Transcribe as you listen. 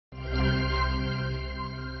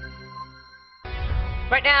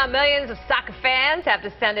Right now, millions of soccer fans have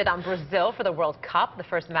descended on Brazil for the World Cup. The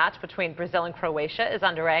first match between Brazil and Croatia is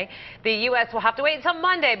underway. The U.S. will have to wait until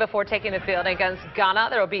Monday before taking the field against Ghana.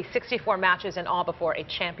 There will be 64 matches in all before a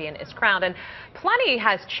champion is crowned. And plenty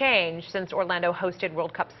has changed since Orlando hosted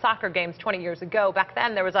World Cup soccer games 20 years ago. Back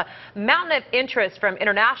then, there was a mountain of interest from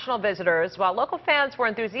international visitors, while local fans were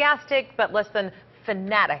enthusiastic but less than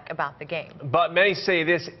fanatic about the game. But many say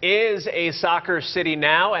this is a soccer city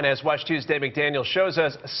now, and as WESH Tuesday McDaniel shows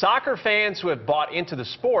us, soccer fans who have bought into the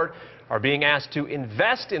sport are being asked to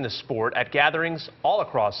invest in the sport at gatherings all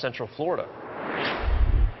across Central Florida.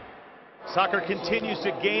 Soccer continues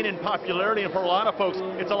to gain in popularity, and for a lot of folks,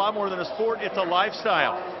 it's a lot more than a sport, it's a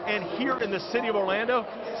lifestyle. And here in the city of Orlando,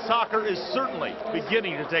 soccer is certainly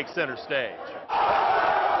beginning to take center stage.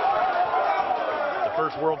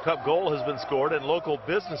 First World Cup goal has been scored, and local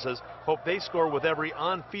businesses hope they score with every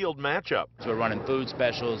on-field matchup. So we're running food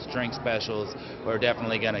specials, drink specials. We're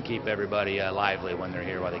definitely going to keep everybody lively when they're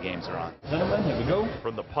here while the games are on. Gentlemen, here we go.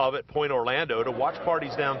 From the pub at Point Orlando to watch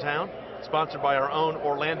parties downtown, sponsored by our own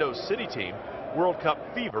Orlando City team, World Cup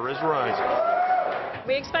fever is rising.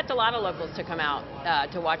 We expect a lot of locals to come out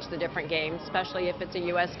to watch the different games, especially if it's a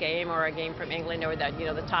U.S. game or a game from England or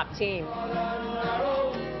the top team.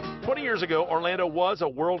 20 years ago, Orlando was a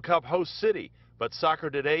World Cup host city, but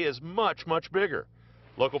soccer today is much, much bigger.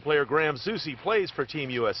 Local player Graham Zusi plays for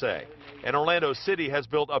Team USA, and Orlando City has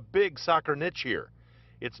built a big soccer niche here.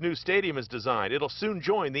 Its new stadium is designed. It'll soon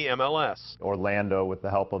join the MLS. Orlando, with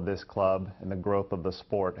the help of this club and the growth of the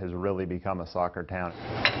sport, has really become a soccer town.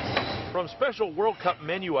 From special World Cup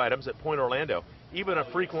menu items at Point Orlando, even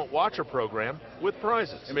a frequent watcher program with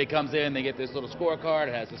prizes. Everybody comes in, they get this little scorecard.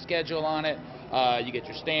 It has a schedule on it. You get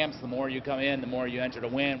your stamps. The more you come in, the more you enter to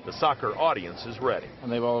win. The soccer audience is ready.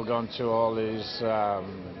 And they've all gone to all these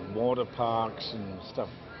water parks and stuff.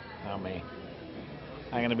 I'm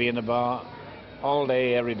going to be in the bar all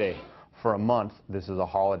day, every day. For a month, this is a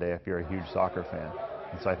holiday if you're a huge soccer fan.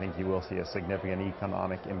 And so I think you will see a significant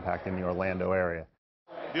economic impact in the Orlando area.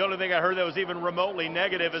 The only thing I heard that was even remotely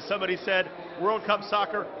negative is somebody said World Cup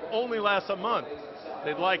soccer only lasts a month.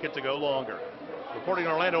 They'd like it to go longer. Reporting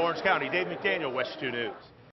in Orlando, Orange County, Dave McDaniel, WESH 2 News.